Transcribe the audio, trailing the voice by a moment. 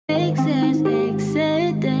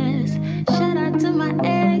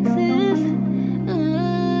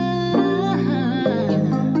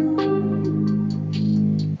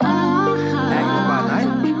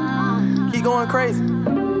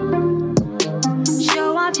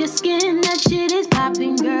your skin, that shit is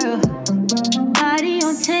popping, girl. Body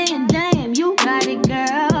on 10, damn, you got it,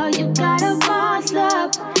 girl. You gotta boss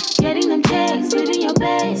up, getting them checks, living your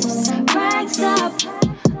best, racks up.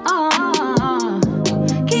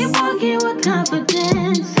 Keep walking with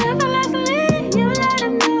confidence. Effortlessly, you let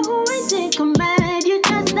them know who is in command. You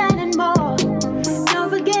just that and more. Don't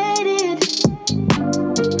forget it.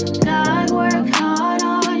 God worked hard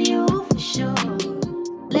on you for sure.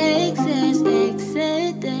 Lexus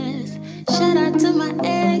Exodus. Shout out to my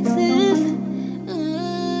exes.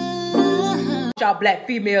 Y'all black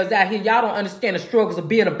females out here, y'all don't understand the struggles of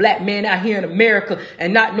being a black man out here in America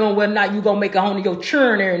and not knowing whether or not you gonna make it home to your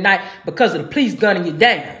children every night because of the police gunning you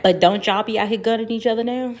down. But don't y'all be out here gunning each other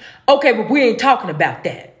down? Okay, but we ain't talking about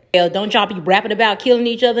that. Hell, don't y'all be rapping about killing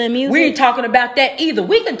each other in music? We ain't talking about that either.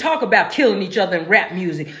 We can talk about killing each other in rap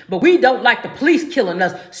music, but we don't like the police killing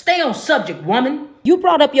us. Stay on subject, woman. You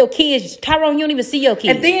brought up your kids. Tyrone, you don't even see your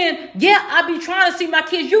kids. And then, yeah, I be trying to see my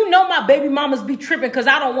kids. You know my baby mamas be tripping because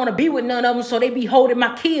I don't want to be with none of them, so they be holding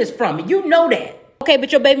my kids from me. You know that. Okay,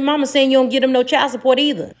 but your baby mama saying you don't give them no child support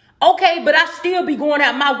either. Okay, but I still be going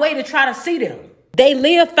out my way to try to see them. They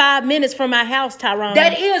live 5 minutes from my house, Tyrone.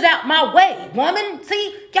 That is out my way, woman.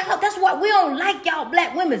 See, y'all, that's why we don't like y'all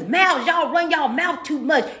black women's mouths. Y'all run y'all mouth too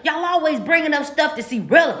much. Y'all always bringing up stuff that's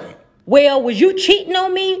irrelevant. Well, was you cheating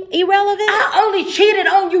on me irrelevant? I only cheated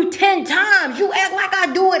on you 10 times. You act like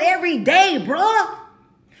I do it every day, bruh.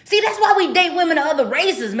 See, that's why we date women of other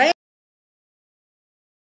races, man.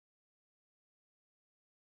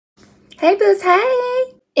 Hey, boos, hey.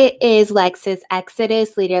 It is Lexus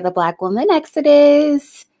Exodus, leader of the Black Woman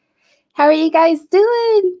Exodus. How are you guys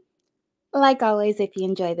doing? Like always, if you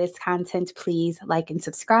enjoy this content, please like and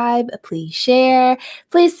subscribe. Please share.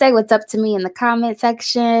 Please say what's up to me in the comment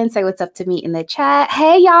section. Say what's up to me in the chat.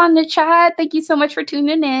 Hey, y'all in the chat. Thank you so much for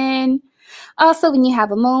tuning in. Also, when you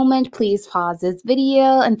have a moment, please pause this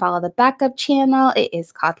video and follow the backup channel. It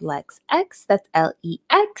is called LexX. That's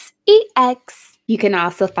Lexex. You can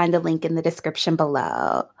also find the link in the description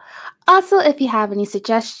below. Also, if you have any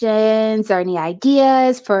suggestions or any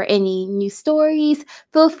ideas for any new stories,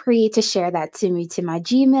 feel free to share that to me to my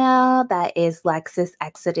Gmail. That is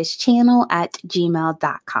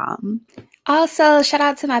lexusexoduschannel@gmail.com. Also, shout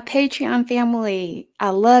out to my Patreon family. I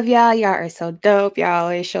love y'all. Y'all are so dope. Y'all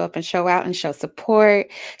always show up and show out and show support.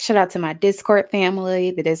 Shout out to my Discord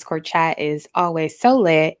family. The Discord chat is always so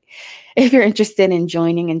lit. If you're interested in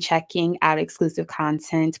joining and checking out exclusive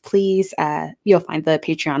content, please, you'll find the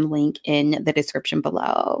Patreon link in the description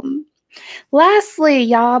below. Lastly,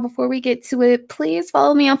 y'all, before we get to it, please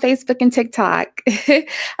follow me on Facebook and TikTok.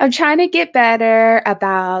 I'm trying to get better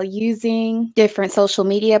about using different social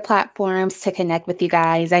media platforms to connect with you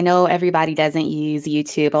guys. I know everybody doesn't use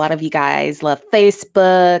YouTube. A lot of you guys love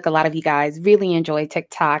Facebook. A lot of you guys really enjoy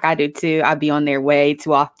TikTok. I do too. I be on there way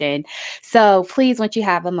too often. So please, once you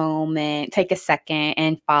have a moment, take a second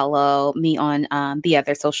and follow me on the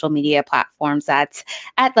other social media platforms. That's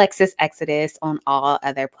at Lexus Exodus on all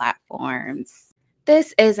other platforms.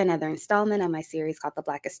 This is another installment of my series called the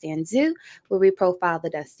Blackistan Zoo, where we profile the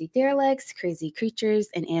dusty derelicts, crazy creatures,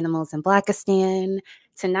 and animals in Blackistan.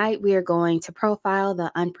 Tonight, we are going to profile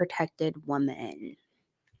the unprotected woman.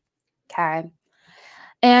 Okay.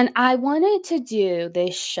 And I wanted to do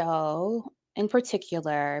this show in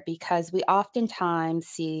particular because we oftentimes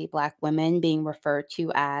see Black women being referred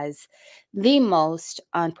to as the most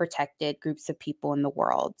unprotected groups of people in the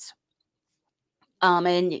world.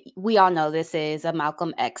 And we all know this is a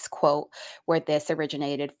Malcolm X quote where this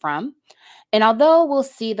originated from. And although we'll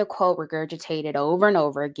see the quote regurgitated over and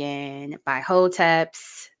over again by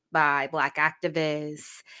hoteps, by Black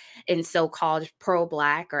activists, and so-called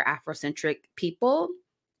pro-Black or Afrocentric people,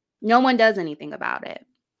 no one does anything about it.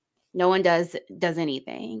 No one does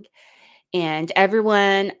anything. And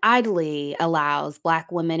everyone idly allows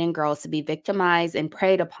Black women and girls to be victimized and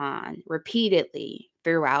preyed upon repeatedly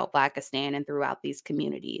throughout Blackistan and throughout these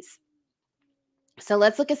communities. So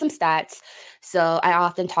let's look at some stats. So I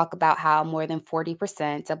often talk about how more than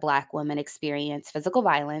 40% of Black women experience physical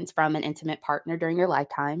violence from an intimate partner during their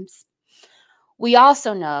lifetimes. We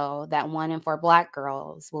also know that 1 in 4 Black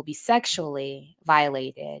girls will be sexually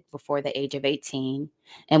violated before the age of 18.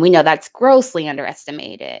 And we know that's grossly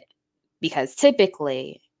underestimated because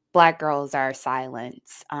typically Black girls are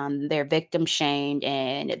silenced. They're victim shamed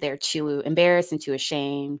and they're too embarrassed and too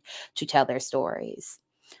ashamed to tell their stories.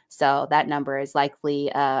 So that number is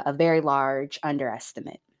likely a very large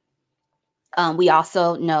underestimate. We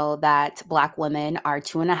also know that Black women are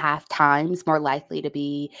 2.5 times more likely to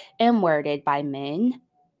be M-worded by men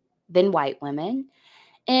than white women.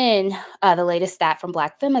 And the latest stat from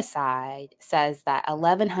Black Femicide says that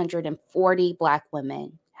 1,140 Black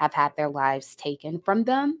women have had their lives taken from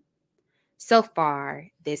them so far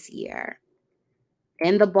this year.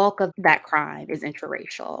 And the bulk of that crime is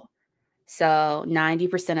interracial. So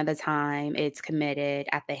 90% of the time, it's committed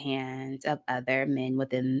at the hands of other men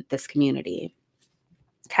within this community.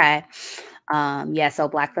 Okay. So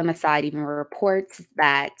Black Femicide even reports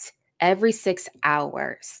that every 6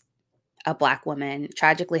 hours, a Black woman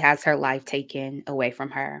tragically has her life taken away from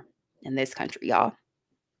her in this country, y'all.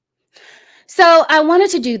 So I wanted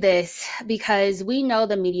to do this because we know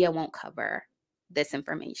the media won't cover this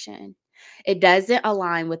information. It doesn't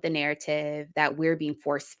align with the narrative that we're being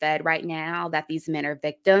force-fed right now, that these men are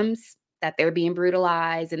victims, that they're being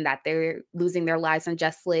brutalized, and that they're losing their lives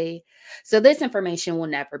unjustly. So this information will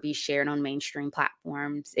never be shared on mainstream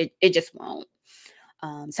platforms. It just won't.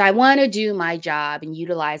 So I want to do my job and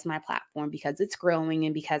utilize my platform because it's growing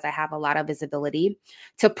and because I have a lot of visibility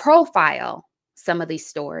to profile some of these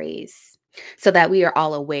stories so that we are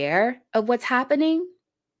all aware of what's happening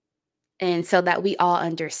and so that we all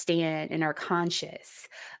understand and are conscious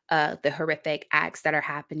of the horrific acts that are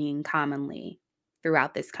happening commonly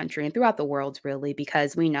throughout this country and throughout the world, really,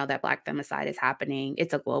 because we know that Black femicide is happening.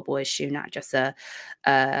 It's a global issue, not just a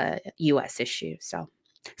U.S. issue. So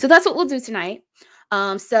that's what we'll do tonight.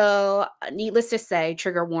 So needless to say,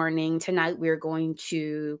 trigger warning, tonight we're going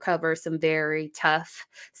to cover some very tough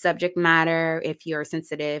subject matter. If you're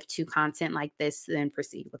sensitive to content like this, then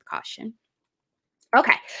proceed with caution.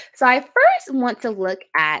 Okay, so I first want to look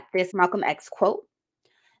at this Malcolm X quote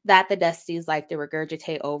that the Dusties like to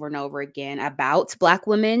regurgitate over and over again about Black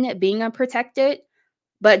women being unprotected,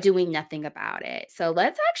 but doing nothing about it. So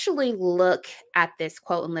let's actually look at this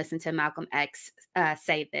quote and listen to Malcolm X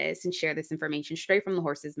say this and share this information straight from the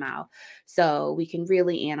horse's mouth so we can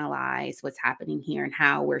really analyze what's happening here and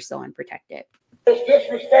how we're so unprotected. The most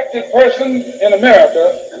disrespected person in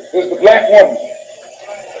America is the Black woman.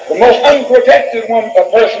 The most unprotected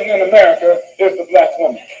person in America is the Black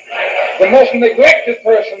woman. The most neglected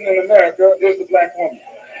person in America is the Black woman.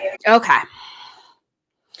 Okay.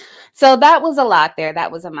 So that was a lot there.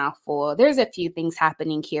 That was a mouthful. There's a few things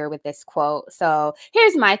happening here with this quote. So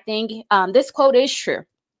here's my thing. This quote is true.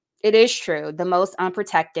 It is true. The most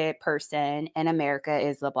unprotected person in America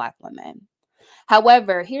is the Black woman.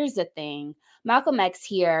 However, here's the thing. Malcolm X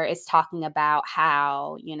here is talking about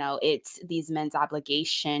how, it's these men's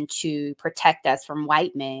obligation to protect us from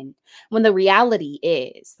white men, when the reality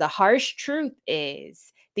is, the harsh truth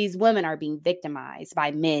is, these women are being victimized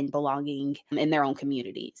by men belonging in their own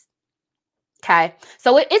communities. Okay,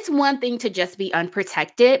 so it's one thing to just be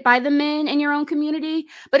unprotected by the men in your own community,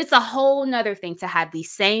 but it's a whole nother thing to have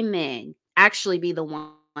these same men actually be the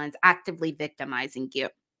ones actively victimizing you.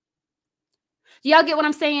 Do y'all get what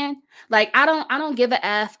I'm saying? Like, I don't give a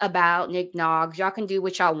F about Nick Noggs. Y'all can do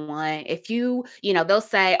what y'all want. If they'll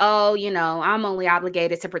say, oh, I'm only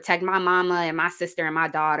obligated to protect my mama and my sister and my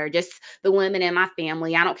daughter, just the women in my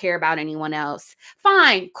family. I don't care about anyone else.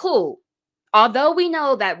 Fine, cool. Although we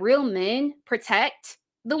know that real men protect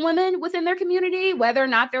the women within their community, whether or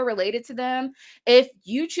not they're related to them. If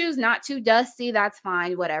you choose not to, Dusty, that's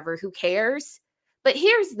fine, whatever, who cares? But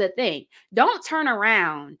here's the thing. Don't turn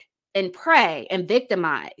around and pray and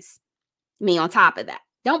victimize me on top of that.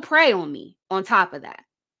 Don't prey on me on top of that.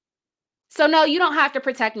 So no, you don't have to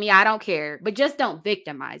protect me. I don't care, but just don't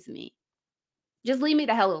victimize me. Just leave me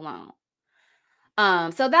the hell alone.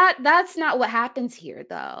 So that's not what happens here,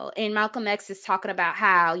 though. And Malcolm X is talking about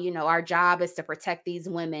how, our job is to protect these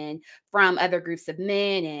women from other groups of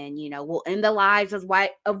men, and, we'll end the lives of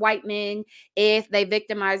white men if they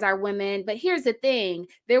victimize our women. But here's the thing.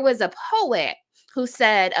 There was a poet who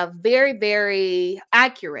said a very, very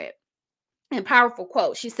accurate and powerful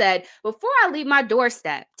quote. She said, before I leave my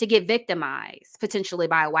doorstep to get victimized, potentially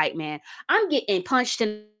by a white man, I'm getting punched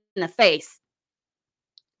in the face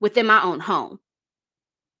within my own home.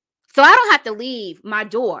 So I don't have to leave my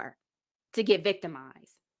door to get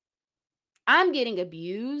victimized. I'm getting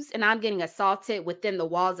abused and I'm getting assaulted within the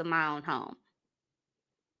walls of my own home.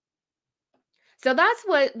 So that's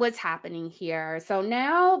what's happening here. So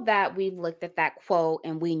now that we've looked at that quote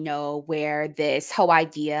and we know where this whole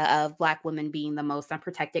idea of Black women being the most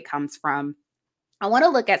unprotected comes from, I want to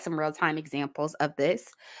look at some real-time examples of this.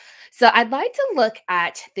 So I'd like to look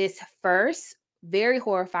at this first very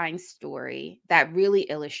horrifying story that really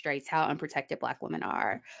illustrates how unprotected Black women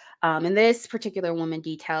are. And this particular woman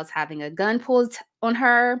details having a gun pulled on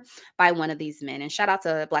her by one of these men. And shout out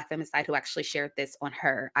to Black Femicide who actually shared this on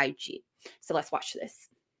her IG. So let's watch this.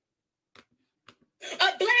 A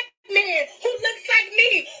Black man who looks like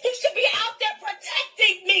me, who should be out there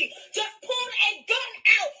protecting me, just pulled a gun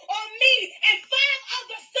out on me and 5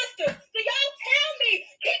 other sisters. So y'all tell me,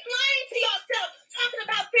 keep lying to yourself, talking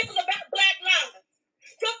about people about Black lives.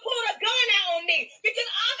 Just pulled a gun out on me because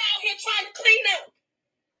I'm out here trying to clean up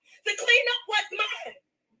what's mine.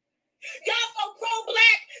 Y'all so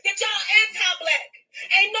pro-Black that y'all anti-Black.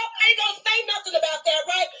 Ain't nobody gonna say nothing about that,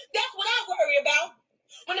 right? That's what I worry about.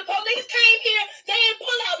 When the police came here, they didn't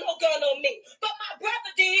pull out no gun on me. But my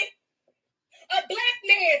brother did. A Black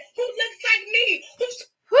man who looks like me.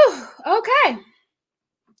 Okay.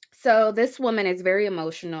 So this woman is very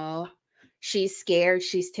emotional. She's scared.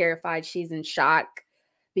 She's terrified. She's in shock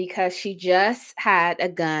because she just had a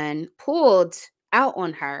gun pulled out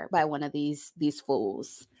on her by one of these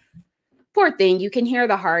fools. Poor thing. You can hear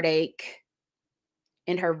the heartache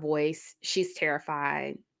in her voice. She's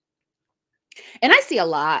terrified. And I see a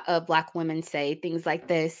lot of Black women say things like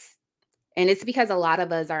this. And it's because a lot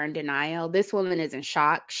of us are in denial. This woman is in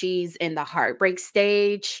shock. She's in the heartbreak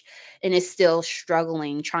stage and is still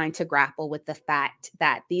struggling, trying to grapple with the fact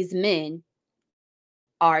that these men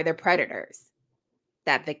are the predators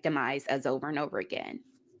that victimize us over and over again.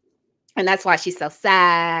 And that's why she's so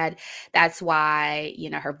sad. That's why,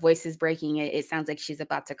 her voice is breaking. It sounds like she's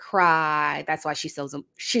about to cry. That's why she's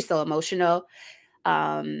so emotional.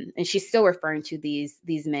 And she's still referring to these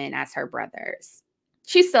men as her brothers.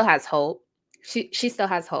 She still has hope. She still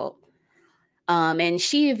has hope. And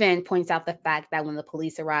she even points out the fact that when the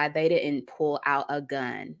police arrived, they didn't pull out a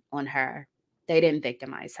gun on her. They didn't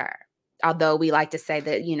victimize her. Although we like to say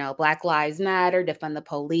that, Black Lives Matter, defund the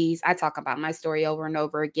police. I talk about my story over and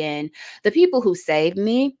over again. The people who saved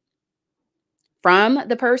me from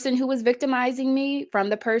the person who was victimizing me, from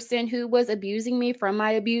the person who was abusing me, from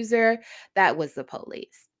my abuser, that was the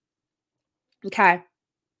police. Okay.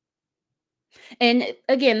 And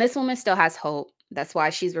again, this woman still has hope. That's why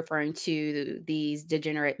she's referring to these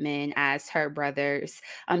degenerate men as her brothers.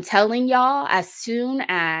 I'm telling y'all, as soon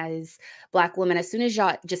as Black women, as soon as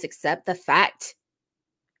y'all just accept the fact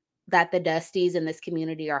that the Dusties in this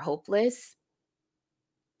community are hopeless,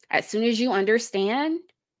 as soon as you understand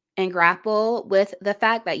and grapple with the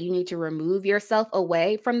fact that you need to remove yourself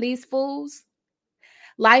away from these fools,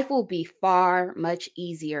 life will be far much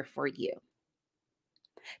easier for you.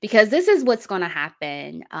 Because this is what's going to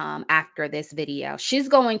happen after this video. She's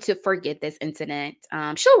going to forget this incident.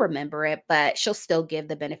 She'll remember it, but she'll still give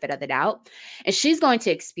the benefit of the doubt. And she's going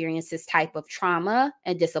to experience this type of trauma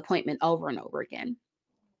and disappointment over and over again.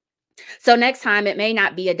 So next time, it may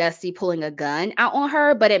not be a Dusty pulling a gun out on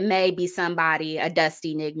her, but it may be somebody, a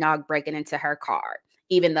Dusty Nignog, breaking into her car.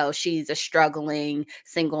 Even though she's a struggling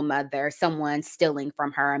single mother, someone stealing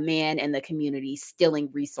from her, a man in the community stealing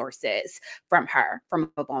resources from her,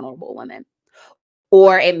 from a vulnerable woman.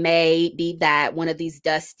 Or it may be that one of these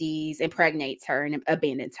Dusties impregnates her and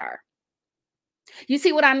abandons her. You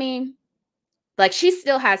see what I mean? Like, she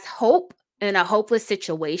still has hope in a hopeless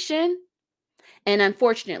situation. And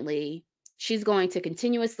unfortunately, she's going to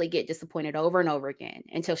continuously get disappointed over and over again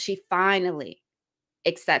until she finally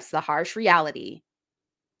accepts the harsh reality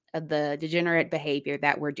of the degenerate behavior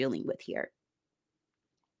that we're dealing with here.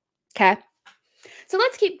 Okay. So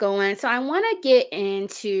let's keep going. So I want to get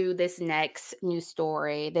into this next news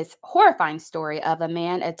story, this horrifying story of a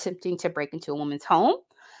man attempting to break into a woman's home.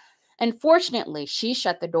 Unfortunately, she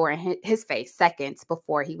shut the door in his face seconds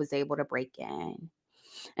before he was able to break in.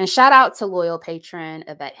 And shout out to loyal patron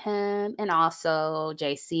Yvette Him and also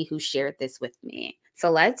JC who shared this with me. So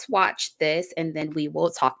let's watch this and then we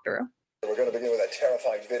will talk through. We're going to begin with a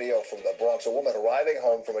terrifying video from the Bronx. A woman arriving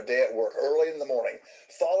home from a day at work early in the morning,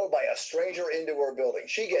 followed by a stranger into her building.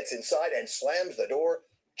 She gets inside and slams the door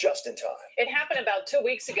just in time. It happened about 2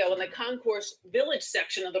 weeks ago in the Concourse Village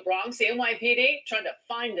section of the Bronx. The NYPD trying to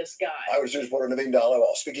find this guy. Eyewitness News reporter Naveen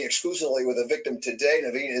Dhaliwal speaking exclusively with the victim today.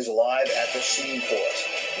 Naveen is live at the scene for us.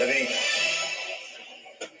 Naveen.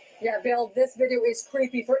 Yeah, Bill, this video is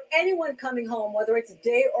creepy for anyone coming home, whether it's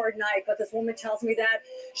day or night. But this woman tells me that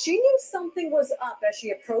she knew something was up as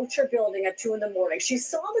she approached her building at 2 in the morning. She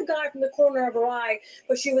saw the guy from the corner of her eye,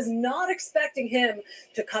 but she was not expecting him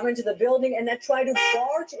to come into the building and then try to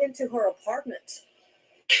barge into her apartment.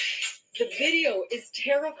 The video is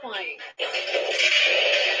terrifying.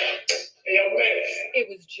 It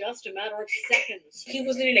was just a matter of seconds. He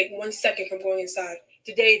was literally like 1 second from going inside.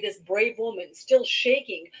 Today, this brave woman, still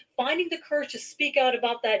shaking, finding the courage to speak out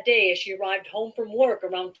about that day as she arrived home from work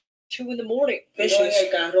around 2 in the morning. There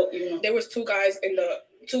was two guys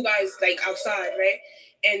like outside, right?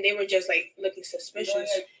 and they were just like looking suspicious.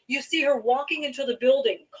 You see her walking into the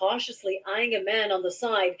building, cautiously eyeing a man on the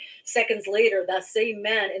side. Seconds later, that same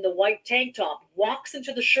man in the white tank top walks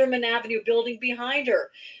into the Sherman Avenue building behind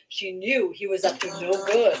her. She knew he was up to no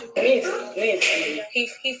good.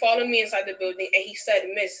 He followed me inside the building and he said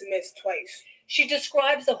miss twice. She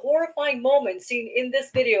describes the horrifying moment seen in this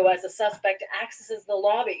video as the suspect accesses the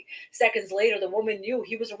lobby. Seconds later, the woman knew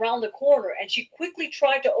he was around the corner and she quickly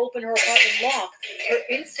tried to open her apartment lock. Her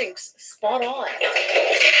instincts spot on.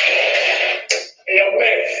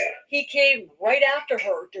 He came right after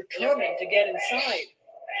her, determined to get inside.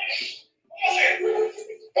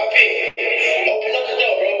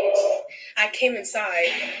 I came inside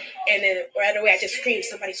and then right away I just screamed,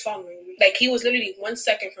 somebody's following me. Like he was literally 1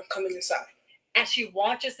 second from coming inside. As she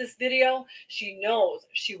watches this video, she knows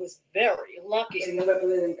she was very lucky.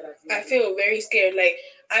 I feel very scared. Like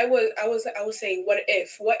I was saying, what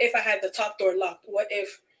if I had the top door locked? What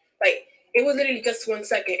if, like, it was literally just 1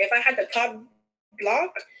 second. If I had the top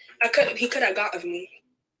locked, he could have got of me.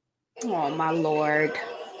 Oh my Lord.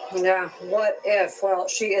 Yeah, what if? Well,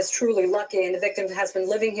 she is truly lucky, and the victim has been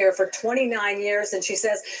living here for 29 years, and she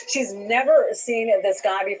says she's never seen this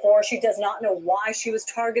guy before. She does not know why she was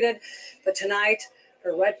targeted, but tonight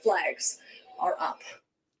her red flags are up.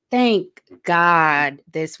 Thank God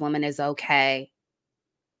this woman is okay.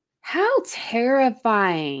 How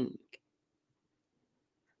terrifying.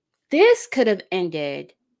 This could have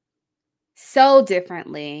ended so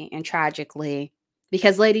differently and tragically.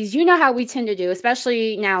 Because, ladies, you know how we tend to do,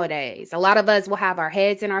 especially nowadays. A lot of us will have our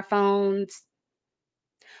heads in our phones.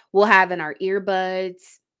 We'll have in our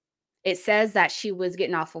earbuds. It says that she was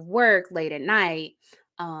getting off of work late at night.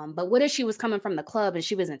 But what if she was coming from the club and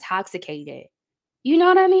she was intoxicated? You know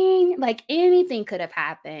what I mean? Like anything could have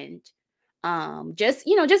happened. Just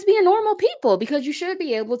being normal people, because you should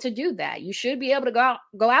be able to do that. You should be able to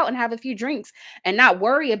go out and have a few drinks and not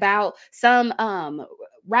worry about some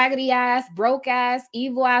raggedy ass, broke ass,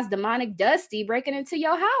 evil ass, demonic Dusty breaking into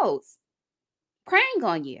your house, preying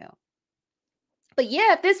on you. But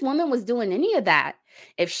yeah, if this woman was doing any of that,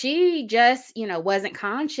 if she just, wasn't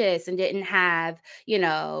conscious and didn't have,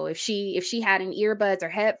 if she had an earbuds or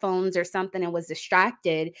headphones or something and was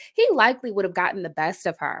distracted, he likely would have gotten the best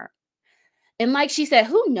of her. And like she said,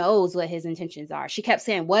 who knows what his intentions are? She kept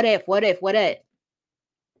saying, what if?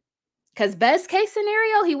 Because best case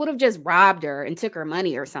scenario, he would have just robbed her and took her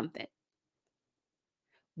money or something.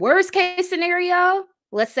 Worst case scenario,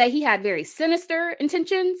 let's say he had very sinister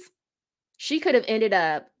intentions. She could have ended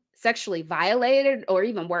up sexually violated, or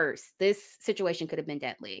even worse. This situation could have been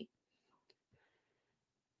deadly.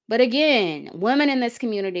 But again, women in this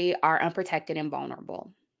community are unprotected and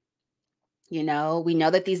vulnerable. We know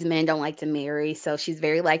that these men don't like to marry, so she's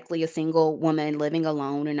very likely a single woman living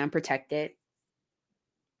alone and unprotected.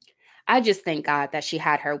 I just thank God that she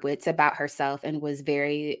had her wits about herself and was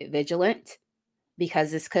very vigilant,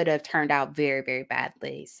 because this could have turned out very, very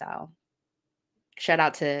badly. So shout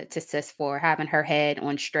out to sis for having her head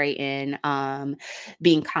on straight and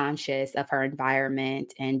being conscious of her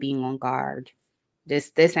environment and being on guard.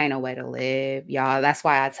 This ain't a way to live, y'all. That's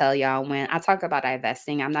why I tell y'all, when I talk about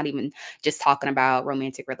divesting, I'm not even just talking about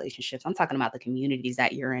romantic relationships. I'm talking about the communities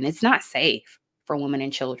that you're in. It's not safe for women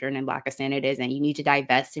and children in Blackistan. It isn't. You need to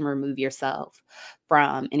divest and remove yourself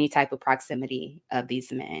from any type of proximity of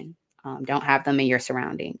these men. Don't have them in your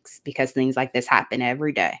surroundings, because things like this happen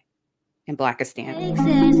every day in Blackistan.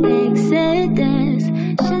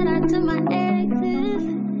 Shout out to my exes.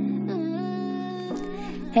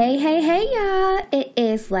 Hey, y'all. It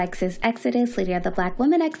is Lexus Exodus, leader of the Black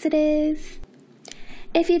Women Exodus.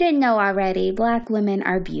 If you didn't know already, Black women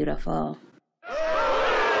are beautiful.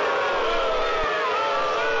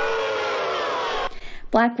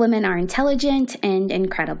 Black women are intelligent and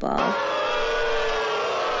incredible.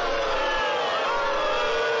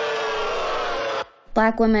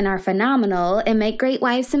 Black women are phenomenal and make great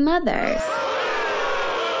wives and mothers.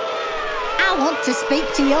 I want to speak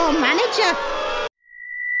to your manager.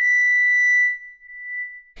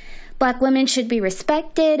 Black women should be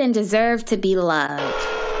respected and deserve to be loved.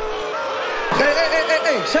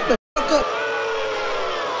 Hey, shut the fuck up.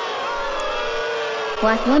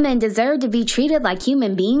 Black women deserve to be treated like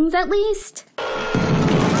human beings, at least.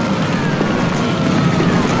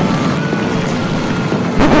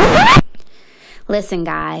 Listen,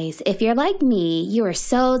 guys, if you're like me, you are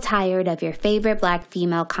so tired of your favorite Black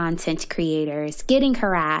female content creators getting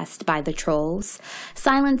harassed by the trolls,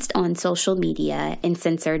 silenced on social media, and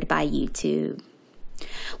censored by YouTube.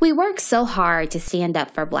 We work so hard to stand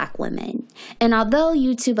up for Black women, and although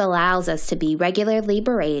YouTube allows us to be regularly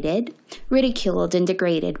berated, ridiculed, and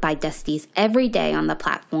degraded by Dusties every day on the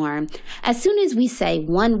platform, as soon as we say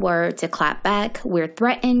one word to clap back, we're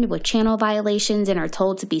threatened with channel violations and are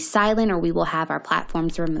told to be silent or we will have our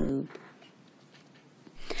platforms removed.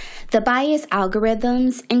 The biased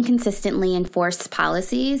algorithms, inconsistently enforced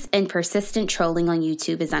policies, and persistent trolling on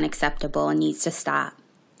YouTube is unacceptable and needs to stop.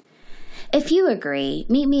 If you agree,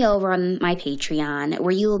 meet me over on my Patreon,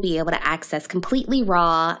 where you will be able to access completely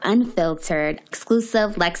raw, unfiltered,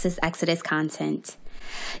 exclusive Lexus Exodus content.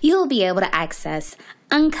 You will be able to access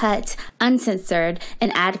uncut, uncensored,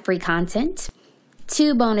 and ad-free content,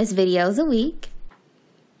 2 bonus videos a week,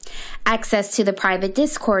 access to the private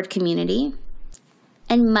Discord community,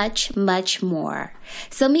 and much, much more.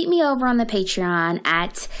 So meet me over on the Patreon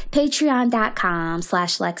at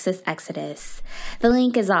patreon.com/Lexus Exodus. The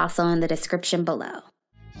link is also in the description below.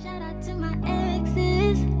 Shout out to my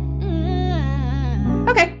exes.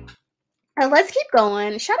 Okay, let's keep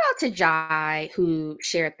going. Shout out to Jai, who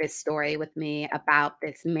shared this story with me about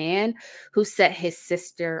this man who set his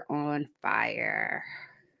sister on fire.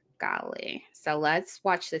 Golly. So let's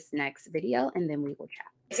watch this next video and then we will chat.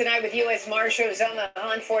 Tonight with U.S. Marshals on the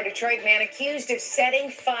hunt for a Detroit man accused of setting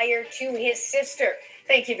fire to his sister.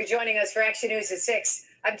 Thank you for joining us for Action News at 6.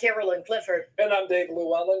 I'm Carolyn Clifford. And I'm Dave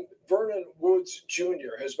Llewellyn. Vernon Woods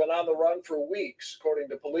Jr. has been on the run for weeks, according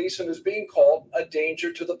to police, and is being called a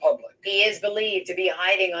danger to the public. He is believed to be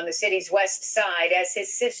hiding on the city's west side as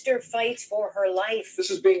his sister fights for her life. This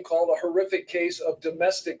is being called a horrific case of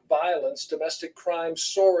domestic violence, domestic crime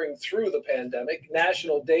soaring through the pandemic.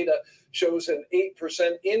 National data shows an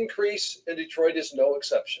 8% increase, and Detroit is no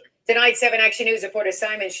exception. Tonight, 7 Action News reporter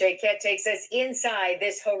Simon Shayket takes us inside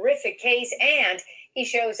this horrific case, and he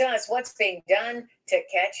shows us what's being done to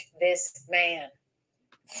catch this man.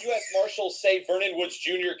 U.S. Marshals say Vernon Woods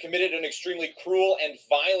Jr. committed an extremely cruel and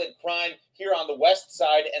violent crime here on the west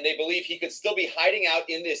side, and they believe he could still be hiding out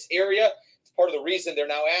in this area. It's part of the reason they're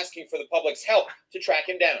now asking for the public's help to track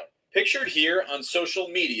him down. Pictured here on social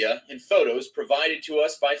media in photos provided to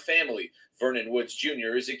us by family, Vernon Woods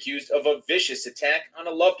Jr. is accused of a vicious attack on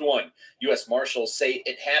a loved one. U.S. Marshals say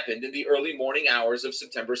it happened in the early morning hours of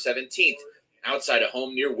September 17th, outside a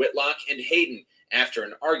home near Whitlock and Hayden, after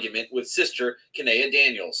an argument with sister K1lled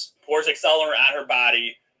Daniels. Pours accelerant on her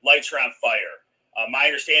body, lights her on fire. My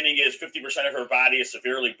understanding is 50% of her body is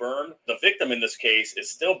severely burned. The victim in this case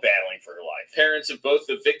is still battling for her life. Parents of both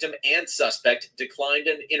the victim and suspect declined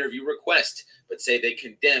an interview request, but say they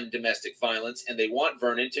condemn domestic violence and they want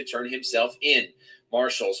Vernon to turn himself in.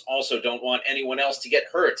 Marshals also don't want anyone else to get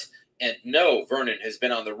hurt. And no, Vernon has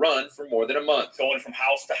been on the run for more than a month. Going from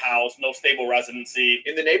house to house, no stable residency.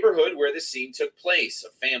 In the neighborhood where the scene took place, a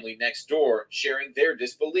family next door sharing their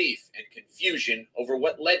disbelief and confusion over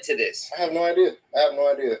what led to this. I have no idea.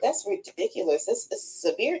 That's ridiculous. It's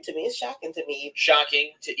severe to me. It's shocking to me.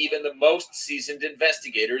 Shocking to even the most seasoned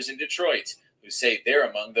investigators in Detroit, who say they're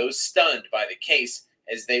among those stunned by the case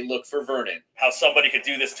as they look for Vernon. How somebody could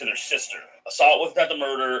do this to their sister. Assault with intent to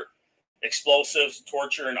murder, explosives,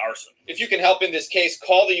 torture, and arson. If you can help in this case,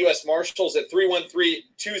 call the U.S. Marshals at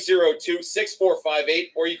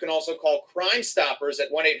 313-202-6458, or you can also call Crime Stoppers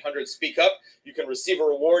at 1-800-SPEAK-UP. You can receive a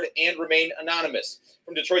reward and remain anonymous.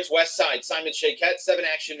 From Detroit's West Side, Simon Shayket, 7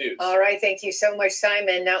 Action News. All right, thank you so much,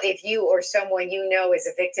 Simon. Now, if you or someone you know is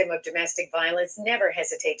a victim of domestic violence, never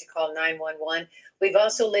hesitate to call 911. We've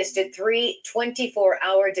also listed 3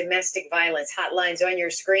 24-hour domestic violence hotlines on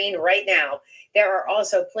your screen right now. There are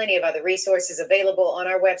also plenty of other resources available on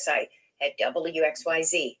our website at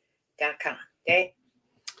WXYZ.com. Okay?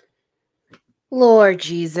 Lord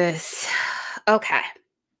Jesus. Okay.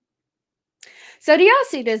 So do y'all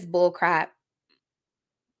see this bull crap?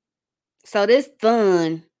 So this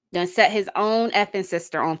thun done set his own effing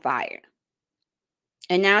sister on fire.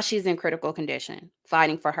 And now she's in critical condition,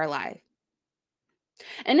 fighting for her life.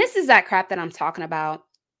 And this is that crap that I'm talking about.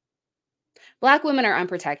 Black women are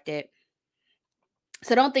unprotected.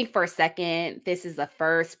 So don't think for a second this is the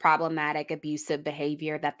first problematic, abusive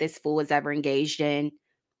behavior that this fool has ever engaged in.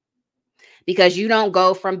 Because you don't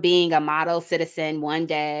go from being a model citizen one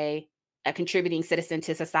day, a contributing citizen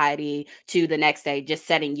to society, to the next day just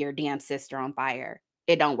setting your damn sister on fire.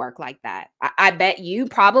 It don't work like that. I bet you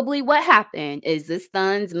probably what happened is this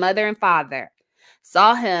son's mother and father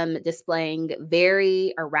saw him displaying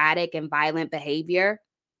very erratic and violent behavior,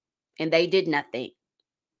 and they did nothing.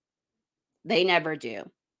 They never do.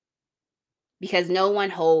 Because no one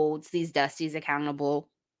holds these Dusties accountable.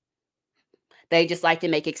 They just like to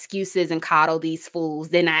make excuses and coddle these fools,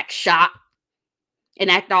 then act shocked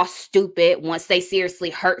and act all stupid once they seriously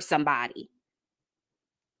hurt somebody.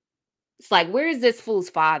 It's like, where is this fool's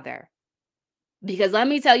father? Because let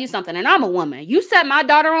me tell you something, and I'm a woman. You set my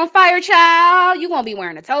daughter on fire, child, you won't be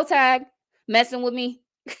wearing a toe tag, messing with me.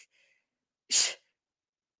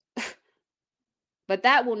 But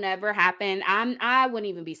that will never happen. I wouldn't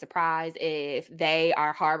even be surprised if they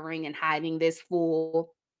are harboring and hiding this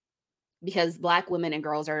fool, because Black women and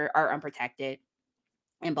girls are unprotected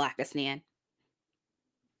in Blackistan.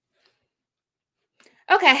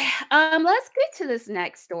 Okay, let's get to this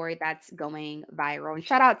next story that's going viral. And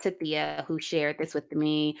shout out to Thea who shared this with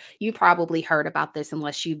me. You probably heard about this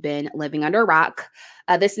unless you've been living under a rock.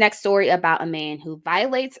 This next story about a man who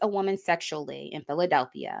violates a woman sexually in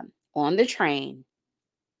Philadelphia on the train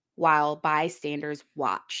while bystanders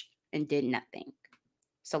watched and did nothing.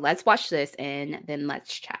 So let's watch this and then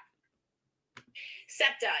let's chat.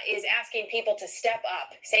 SEPTA is asking people to step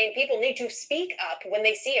up, saying people need to speak up when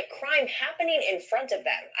they see a crime happening in front of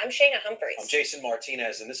them. I'm Shayna Humphreys. I'm Jason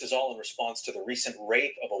Martinez, and this is all in response to the recent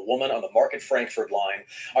rape of a woman on the Market-Frankford line.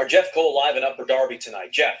 Our Jeff Cole live in Upper Darby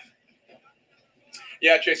tonight. Jeff.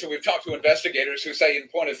 Yeah, Jason, we've talked to investigators who say, in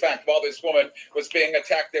point of fact, while this woman was being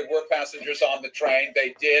attacked, there were passengers on the train.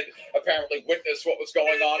 They did apparently witness what was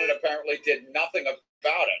going on and apparently did nothing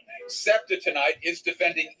about it. SEPTA tonight is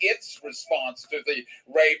defending its response to the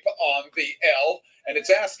rape on the L, and it's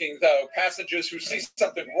asking, though, passengers who see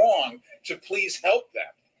something wrong to please help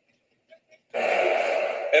them.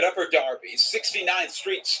 At Upper Darby, 69th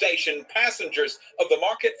Street Station, passengers of the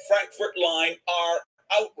Market-Frankfurt line are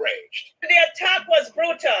outraged. The attack was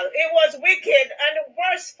brutal. It was wicked. And the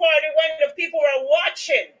worst part is when the people were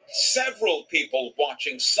watching. Several people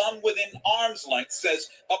watching, some within arm's length, says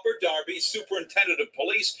Upper Darby Superintendent of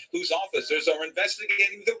Police, whose officers are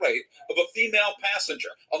investigating the rape of a female passenger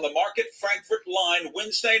on the Market-Frankfurt line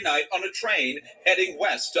Wednesday night on a train heading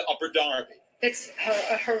west to Upper Darby. It's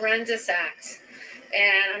a horrendous act.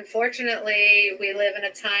 And unfortunately, we live in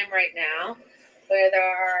a time right now where there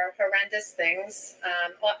are horrendous things,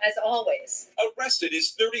 as always. Arrested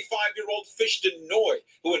is 35-year-old Fishton Noy,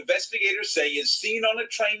 who investigators say is seen on a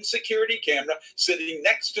train security camera sitting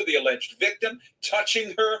next to the alleged victim,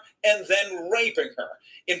 touching her, and then raping her.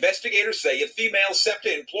 Investigators say a female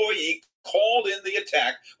SEPTA employee called in the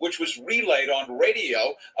attack, which was relayed on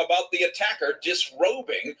radio about the attacker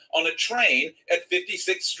disrobing on a train at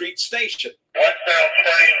 56th Street Station. Westbound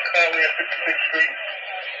train currently at 56th Street.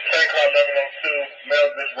 Train car 1102,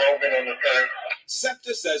 male disrobing on the train.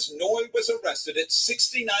 SEPTA says Noy was arrested at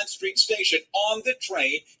 69th Street Station on the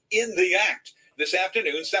train in the act. This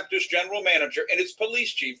afternoon, SEPTA's general manager and its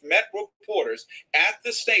police chief met reporters at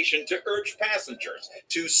the station to urge passengers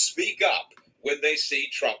to speak up when they see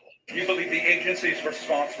trouble. You believe the agency's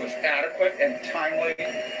response was adequate and timely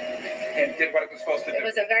and did what it was supposed to do? It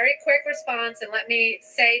was a very quick response, and let me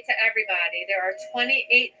say to everybody, there are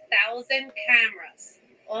 28,000 cameras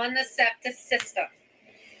on the SEPTA system.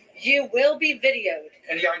 You will be videoed.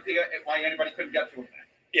 Any idea why anybody couldn't get to him?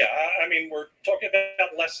 Yeah, I mean, we're talking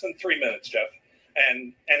about less than 3 minutes, Jeff.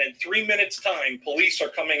 And in 3 minutes' time, police are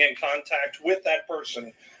coming in contact with that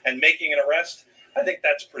person and making an arrest. I think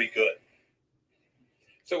that's pretty good.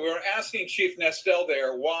 So we were asking Chief Nestel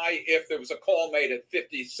there why, if there was a call made at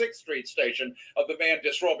 56th Street Station of the man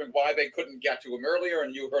disrobing, why they couldn't get to him earlier.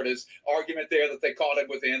 And you heard his argument there that they caught him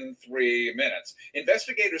within 3 minutes.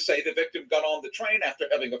 Investigators say the victim got on the train after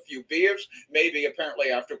having a few beers, maybe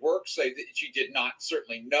apparently after work, say that she did not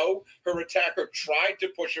certainly know her attacker, tried to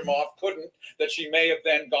push him off, couldn't, that she may have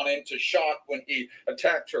then gone into shock when he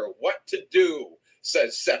attacked her. What to do,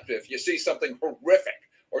 says SEPTA, if you see something horrific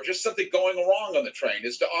or just something going wrong on the train,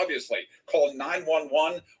 is to obviously call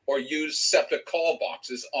 911 or use SEPTA call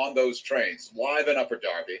boxes on those trains. Live in Upper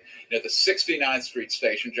Darby near the 69th Street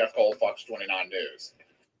Station. Jeff Cole, Fox 29 News.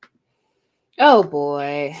 Oh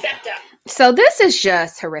boy. SEPTA. So this is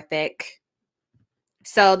just horrific.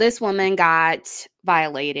 So this woman got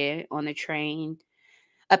violated on the train.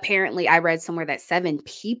 Apparently, I read somewhere that 7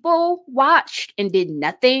 people watched and did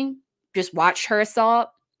nothing. Just watched her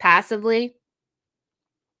assault passively.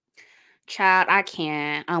 Child, I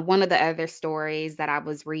can't. One of the other stories that I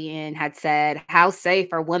was reading had said, how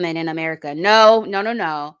safe are women in America?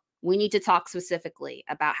 No. We need to talk specifically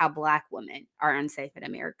about how Black women are unsafe in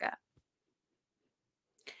America.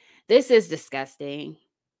 This is disgusting.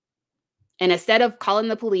 And instead of calling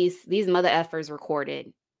the police, these mother effers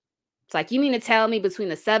recorded. It's like, you mean to tell me between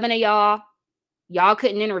the 7 of y'all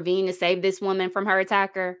couldn't intervene to save this woman from her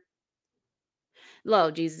attacker?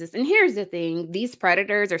 Lord Jesus. And here's the thing. These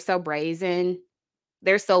predators are so brazen.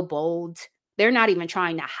 They're so bold. They're not even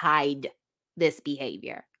trying to hide this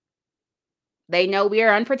behavior. They know we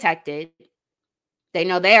are unprotected. They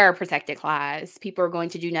know they are a protected class. People are going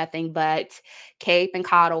to do nothing but cape and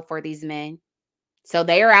coddle for these men. So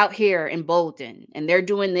they are out here emboldened, and they're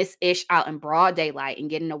doing this ish out in broad daylight and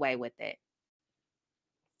getting away with it.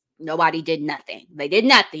 Nobody did nothing. They did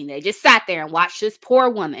nothing. They just sat there and watched this poor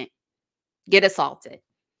woman get assaulted.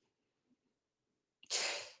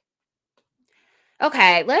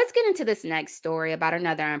 Okay, let's get into this next story about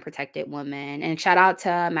another unprotected woman. And shout out to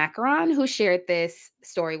Macaron, who shared this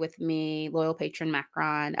story with me, loyal patron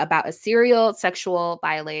Macaron, about a serial sexual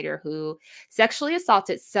violator who sexually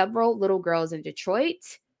assaulted several little girls in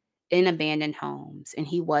Detroit in abandoned homes. And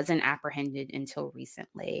he wasn't apprehended until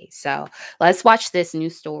recently. So let's watch this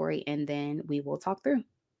new story and then we will talk through.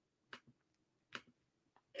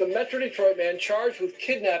 The Metro Detroit man charged with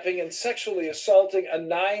kidnapping and sexually assaulting a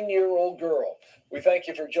 9-year-old girl. We thank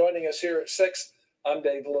you for joining us here at 6. I'm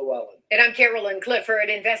Dave Llewellyn. And I'm Carolyn Clifford.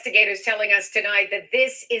 Investigators telling us tonight that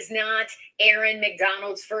this is not Aaron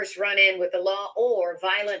McDonald's first run-in with the law or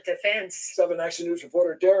violent defense. 7 Action News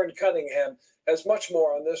reporter Darren Cunningham has much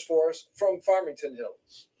more on this for us from Farmington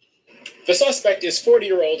Hills. The suspect is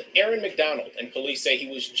 40-year-old Aaron McDonald, and police say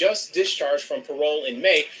he was just discharged from parole in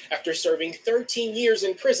May after serving 13 years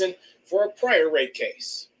in prison for a prior rape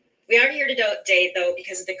case. We are here today, though,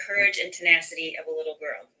 because of the courage and tenacity of a little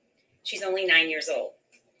girl. She's only 9 years old.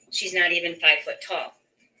 She's not even 5 foot tall.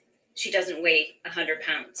 She doesn't weigh 100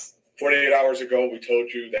 pounds. 48 hours ago, we told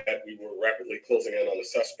you that we were rapidly closing in on the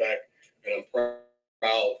suspect, and I'm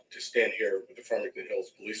proud to stand here with the Farmington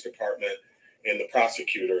Hills Police Department and the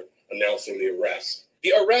prosecutor announcing the arrest.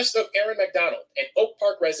 The arrest of Aaron McDonald, an Oak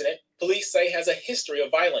Park resident, police say has a history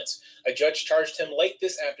of violence. A judge charged him late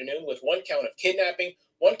this afternoon with 1 count of kidnapping,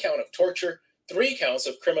 1 count of torture, 3 counts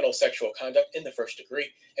of criminal sexual conduct in the first degree,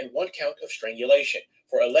 and 1 count of strangulation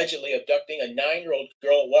for allegedly abducting a 9-year-old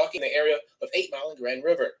girl walking the area of 8 Mile and Grand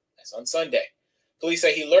River. That's on Sunday. Police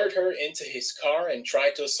say he lured her into his car and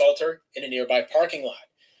tried to assault her in a nearby parking lot,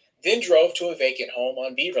 then drove to a vacant home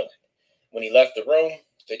on Beaverland. When he left the room,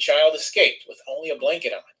 the child escaped with only a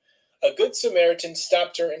blanket on. A Good Samaritan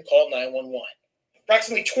stopped her and called 911.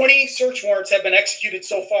 Approximately 20 search warrants have been executed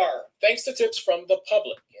so far. Thanks to tips from the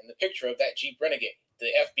public and the picture of that Jeep Renegade, the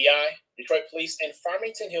FBI, Detroit Police, and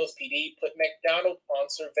Farmington Hills PD put McDonald on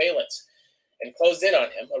surveillance and closed in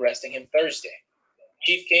on him, arresting him Thursday.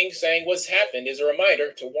 Chief King saying what's happened is a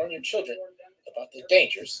reminder to warn your children about the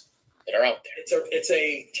dangers that are out there. It's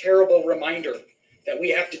a terrible reminder that we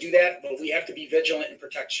have to do that, but we have to be vigilant in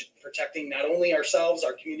protecting not only ourselves,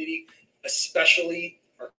 our community, especially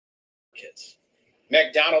our kids.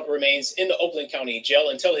 McDonald remains in the Oakland County Jail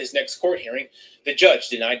until his next court hearing. The judge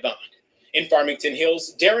denied bond. In Farmington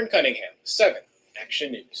Hills, Darren Cunningham, 7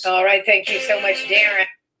 Action News. All right, thank you so much, Darren.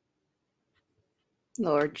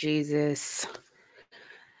 Lord Jesus.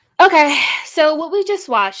 Okay, so what we just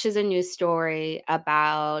watched is a news story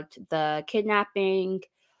about the kidnapping,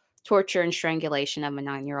 torture, and strangulation of a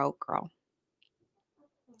 9-year-old girl.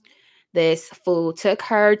 This fool took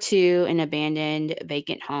her to an abandoned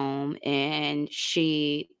vacant home, and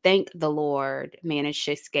she, thank the Lord, managed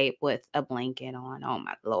to escape with a blanket on. Oh,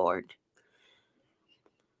 my Lord.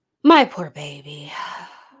 My poor baby.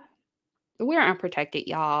 We're unprotected,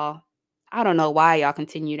 y'all. I don't know why y'all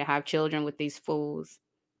continue to have children with these fools.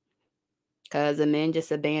 Because the men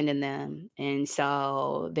just abandon them. And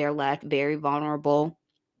so they're left very vulnerable,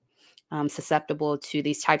 susceptible to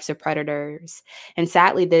these types of predators. And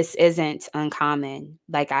sadly, this isn't uncommon.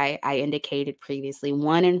 Like I indicated previously,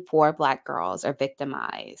 1 in 4 Black girls are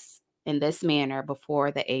victimized in this manner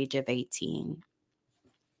before the age of 18.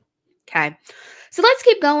 Okay, so let's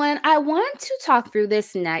keep going. I want to talk through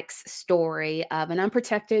this next story of an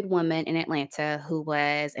unprotected woman in Atlanta who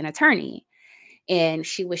was an attorney. And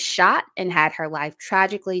she was shot and had her life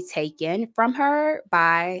tragically taken from her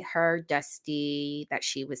by her Dusty that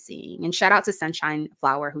she was seeing. And shout out to Sunshine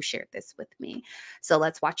Flower who shared this with me. So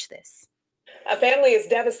let's watch this. A family is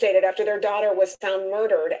devastated after their daughter was found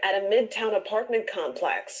murdered at a Midtown apartment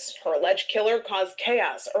complex. Her alleged killer caused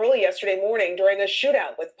chaos early yesterday morning during a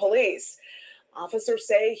shootout with police. Officers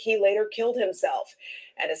say he later killed himself.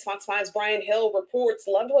 And as Fox 5's Brian Hill reports,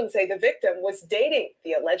 loved ones say the victim was dating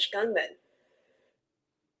the alleged gunman.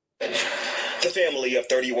 The family of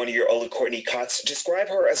 31-year-old Courtney Kotz describe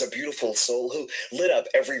her as a beautiful soul who lit up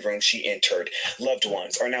every room she entered. Loved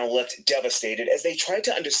ones are now left devastated as they try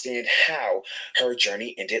to understand how her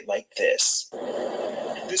journey ended like this.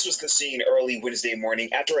 This was the scene early Wednesday morning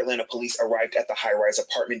after Atlanta police arrived at the high-rise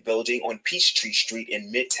apartment building on Peachtree Street in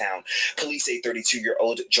Midtown. Police say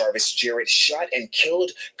 32-year-old Jarvis Jarrett shot and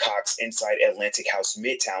killed Cox inside Atlantic House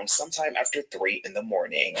Midtown sometime after 3 in the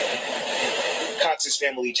morning. Cox's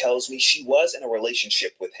family tells me she was in a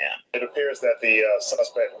relationship with him. It appears that the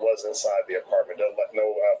suspect was inside the apartment.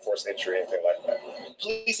 No forced entry or anything like that.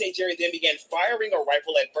 Police say Jerry then began firing a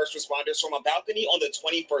rifle at first responders from a balcony on the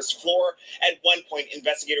 21st floor. At one point,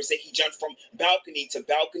 investigators say he jumped from balcony to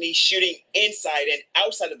balcony, shooting inside and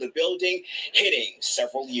outside of the building, hitting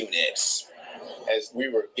several units. As we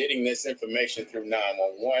were getting this information through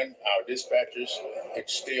 911, our dispatchers could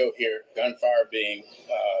still hear gunfire being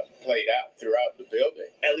played out throughout the building.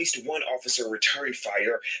 At least one officer returned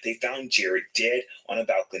fire. They found Jared dead on a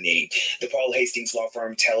balcony. The Paul Hastings law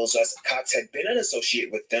firm tells us Cox had been an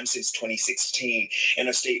associate with them since 2016. In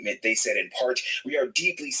a statement, they said in part, "We are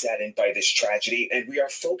deeply saddened by this tragedy, and we are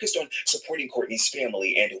focused on supporting Courtney's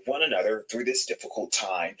family and one another through this difficult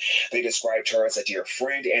time." They described her as a dear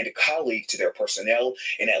friend and colleague to their personnel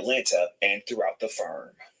in Atlanta and throughout the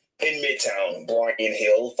firm. In Midtown, Brian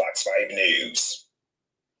Hill, Fox 5 News.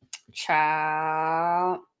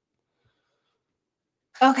 Child.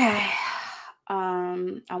 Okay.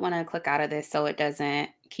 I want to click out of this so it doesn't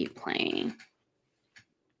keep playing.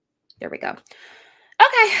 There we go.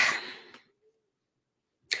 Okay.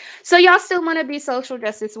 So y'all still want to be social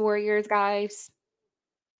justice warriors, guys?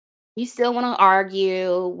 You still want to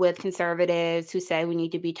argue with conservatives who say we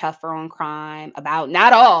need to be tougher on crime about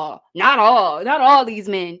not all these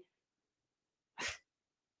men.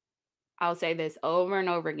 I'll say this over and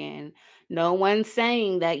over again. No one's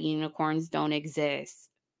saying that unicorns don't exist.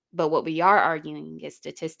 But what we are arguing is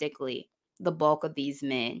statistically, the bulk of these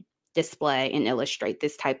men display and illustrate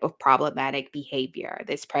this type of problematic behavior,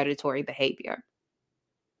 this predatory behavior.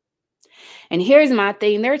 And here's my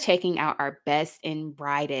thing. They're taking out our best and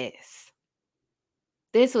brightest.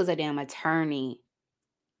 This was a damn attorney.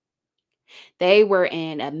 They were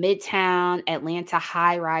in a Midtown Atlanta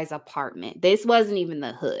high-rise apartment. This wasn't even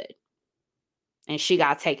the hood. And she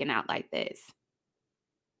got taken out like this.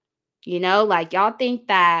 You know, like y'all think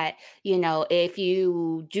that, you know, if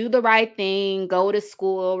you do the right thing, go to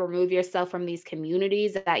school, remove yourself from these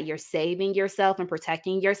communities, that you're saving yourself and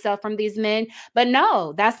protecting yourself from these men. But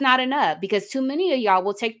no, that's not enough, because too many of y'all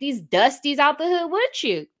will take these dusties out the hood with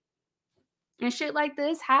you. And shit like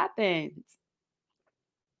this happens.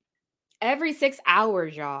 Every 6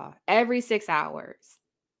 hours, y'all. Every 6 hours.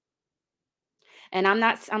 And I'm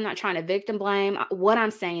not trying to victim blame. What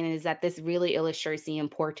I'm saying is that this really illustrates the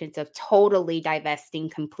importance of totally divesting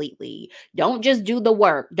completely. Don't just do the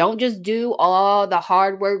work. Don't just do all the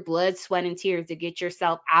hard work, blood, sweat, and tears to get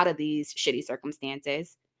yourself out of these shitty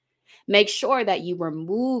circumstances. Make sure that you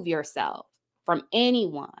remove yourself from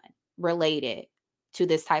anyone related to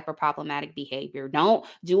this type of problematic behavior. Don't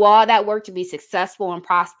do all that work to be successful and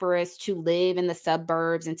prosperous, to live in the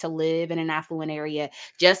suburbs and to live in an affluent area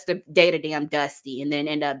just to date a damn dusty and then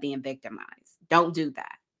end up being victimized. Don't do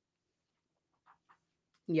that,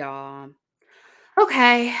 y'all.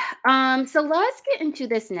 Okay, so let's get into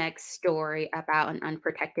this next story about an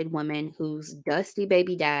unprotected woman whose dusty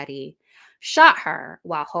baby daddy shot her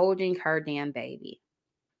while holding her damn baby.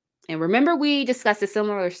 And remember, we discussed a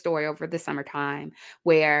similar story over the summertime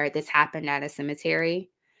where this happened at a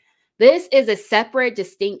cemetery. This is a separate,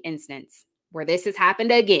 distinct instance where this has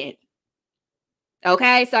happened again.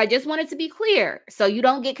 Okay, so I just wanted to be clear so you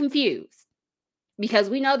don't get confused,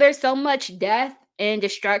 because we know there's so much death and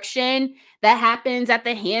destruction that happens at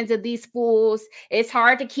the hands of these fools. It's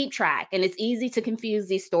hard to keep track, and it's easy to confuse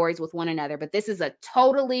these stories with one another. But this is a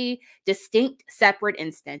totally distinct, separate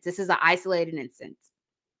instance. This is an isolated instance.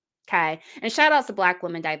 Okay. And shout out to Black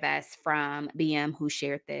Women Divest from BM who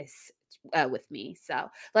shared this with me. So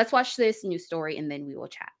let's watch this news story and then we will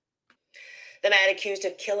chat. The man accused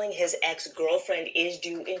of killing his ex-girlfriend is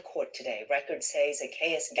due in court today. Records say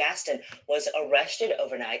Zacchaeus Gaston was arrested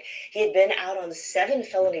overnight. He had been out on 7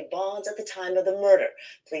 felony bonds at the time of the murder.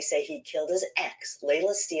 Police say he killed his ex,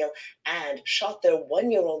 Layla Steele, and shot their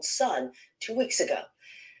 1-year-old son 2 weeks ago.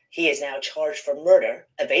 He is now charged for murder,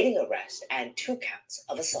 evading arrest, and 2 counts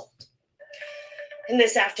of assault. And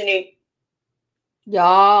this afternoon,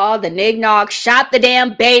 y'all, the nignog shot the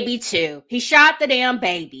damn baby too. He shot the damn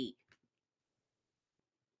baby.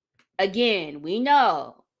 Again, we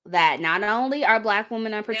know that not only are Black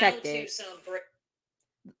women unprotected,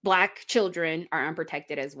 Black children are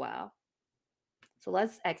unprotected as well. So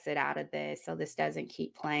let's exit out of this so this doesn't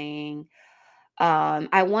keep playing.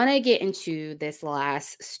 I want to get into this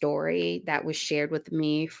last story that was shared with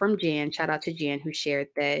me from Jan. Shout out to Jan who shared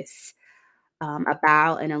this.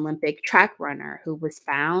 about an Olympic track runner who was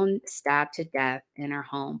found stabbed to death in her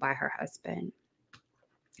home by her husband.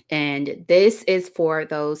 And this is for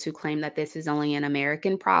those who claim that this is only an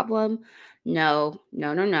American problem. No.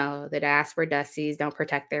 The diaspora Dusties don't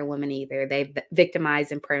protect their women either. They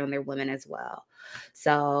victimize and prey on their women as well.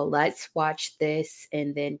 So let's watch this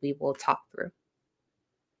and then we will talk through.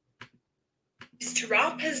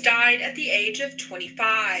 Tarop has died at the age of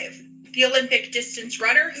 25. The Olympic distance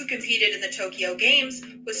runner who competed in the Tokyo Games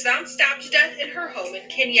was found stabbed to death in her home in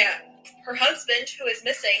Kenya. Her husband, who is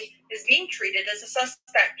missing, is being treated as a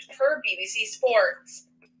suspect per BBC Sports.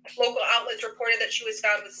 Local outlets reported that she was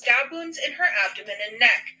found with stab wounds in her abdomen and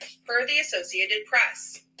neck, per the Associated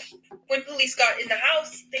Press. When police got in the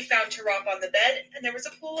house, they found Tarop on the bed and there was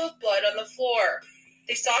a pool of blood on the floor.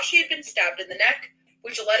 They saw she had been stabbed in the neck,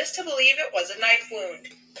 which led us to believe it was a knife wound,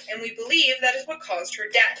 and we believe that is what caused her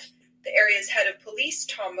death, the area's head of police,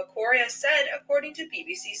 Tom McCoria, said, according to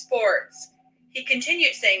BBC Sports. He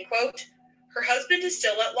continued saying, quote, "Her husband is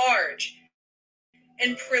still at large,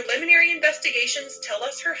 and preliminary investigations tell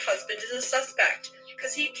us her husband is a suspect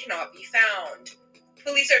because he cannot be found.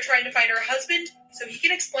 Police are trying to find her husband so he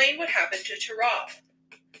can explain what happened to Tarop."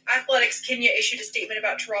 Athletics Kenya issued a statement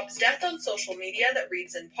about Tarop's death on social media that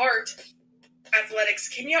reads in part, "Athletics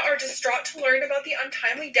Kenya are distraught to learn about the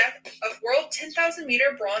untimely death of world 10,000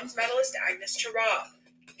 meter bronze medalist Agnes Tarop.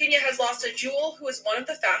 Kenya has lost a jewel who is one of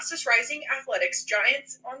the fastest rising athletics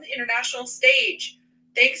giants on the international stage,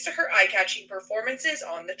 thanks to her eye-catching performances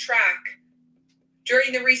on the track."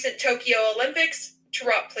 During the recent Tokyo Olympics,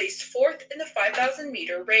 Tarop placed 4th in the 5,000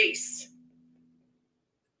 meter race.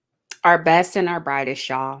 Our best and our brightest,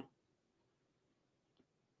 y'all.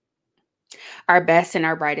 Our best and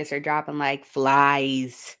our brightest are dropping like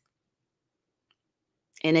flies.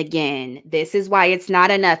 And again, this is why it's not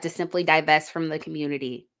enough to simply divest from the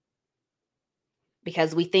community.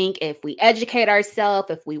 Because we think if we educate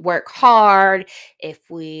ourselves, if we work hard,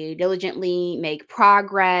 if we diligently make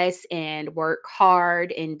progress and work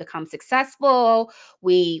hard and become successful,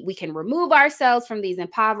 we can remove ourselves from these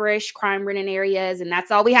impoverished, crime-ridden areas, and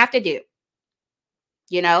that's all we have to do.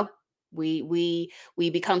 You know, we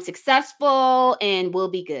become successful and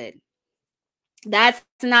we'll be good. That's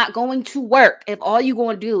not going to work if all you're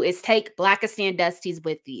going to do is take Blackistan Dusties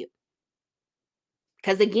with you.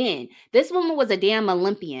 Because again, this woman was a damn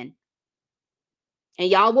Olympian. And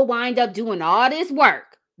y'all will wind up doing all this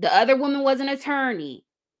work. The other woman was an attorney.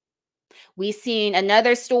 We've seen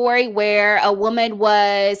another story where a woman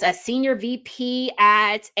was a senior VP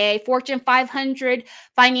at a Fortune 500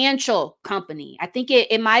 financial company. I think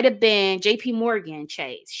it might have been JP Morgan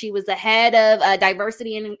Chase. She was the head of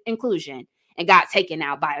diversity and inclusion and got taken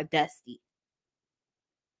out by a Dusty.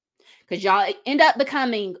 Because y'all end up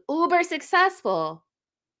becoming uber successful,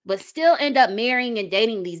 but still end up marrying and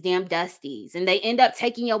dating these damn Dusties. And they end up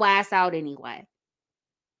taking your ass out anyway.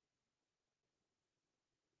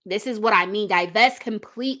 This is what I mean. Divest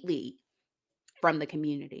completely from the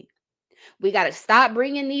community. We got to stop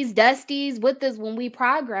bringing these Dusties with us when we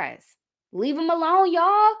progress. Leave them alone,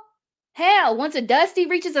 y'all. Hell, once a Dusty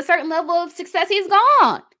reaches a certain level of success, he's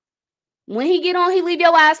gone. When he get on, he leave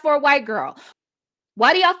your ass for a white girl.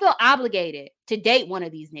 Why do y'all feel obligated to date one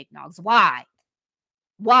of these knickknacks? Why?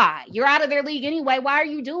 Why? You're out of their league anyway. Why are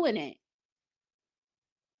you doing it?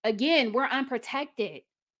 Again, we're unprotected.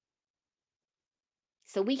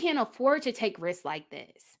 So we can't afford to take risks like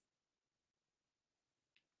this.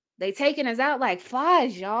 They taking us out like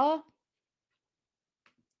flies, y'all.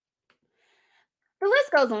 The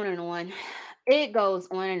list goes on and on. It goes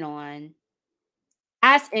on and on.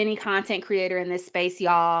 Ask any content creator in this space,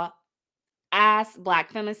 y'all. Ask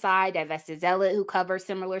Black Femicide, Divested Zealot, who cover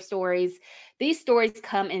similar stories. These stories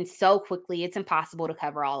come in so quickly, it's impossible to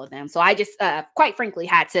cover all of them. So I just, quite frankly,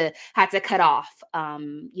 had to cut off,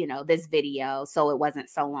 this video so it wasn't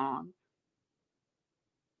so long.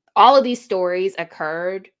 All of these stories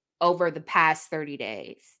occurred over the past 30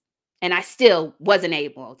 days, and I still wasn't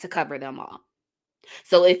able to cover them all.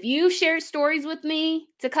 So if you shared stories with me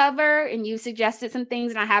to cover and you suggested some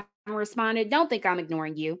things and I haven't responded, don't think I'm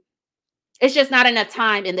ignoring you. It's just not enough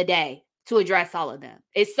time in the day to address all of them.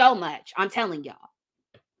 It's so much. I'm telling y'all.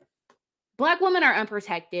 Black women are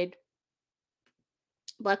unprotected.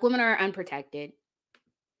 Black women are unprotected.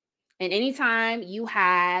 And anytime you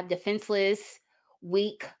have defenseless,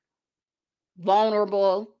 weak,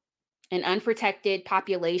 vulnerable, and unprotected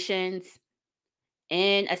populations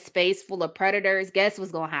in a space full of predators, guess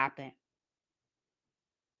what's going to happen?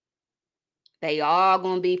 They all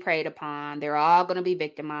going to be preyed upon. They're all going to be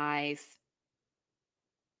victimized.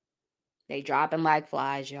 They dropping like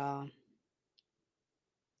flies, y'all.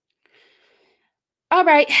 All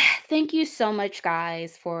right. Thank you so much,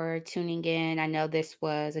 guys, for tuning in. I know this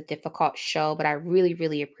was a difficult show, but I really,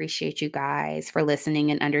 really appreciate you guys for listening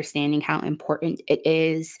and understanding how important it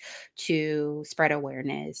is to spread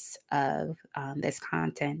awareness of this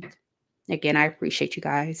content. Again, I appreciate you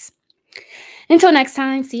guys. Until next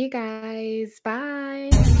time, see you guys. Bye.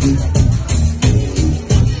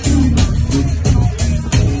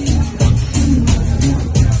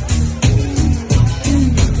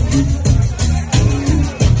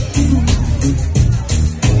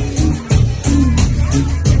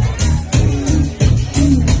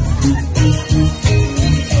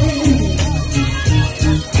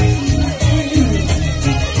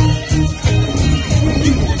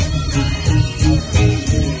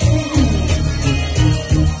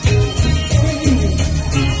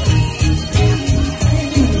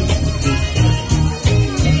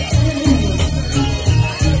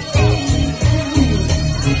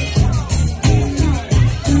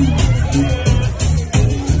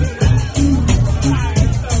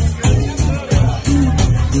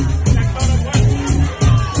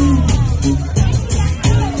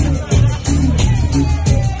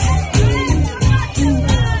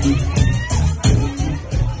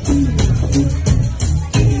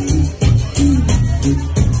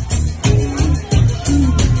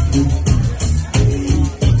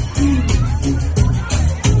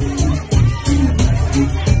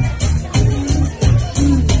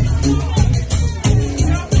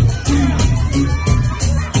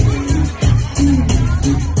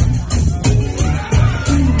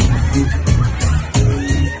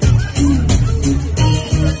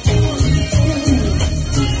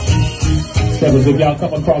 If y'all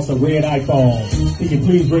come across a red iPhone, can you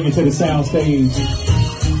please bring it to the sound stage?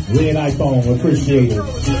 Red iPhone, appreciate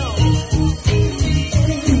it.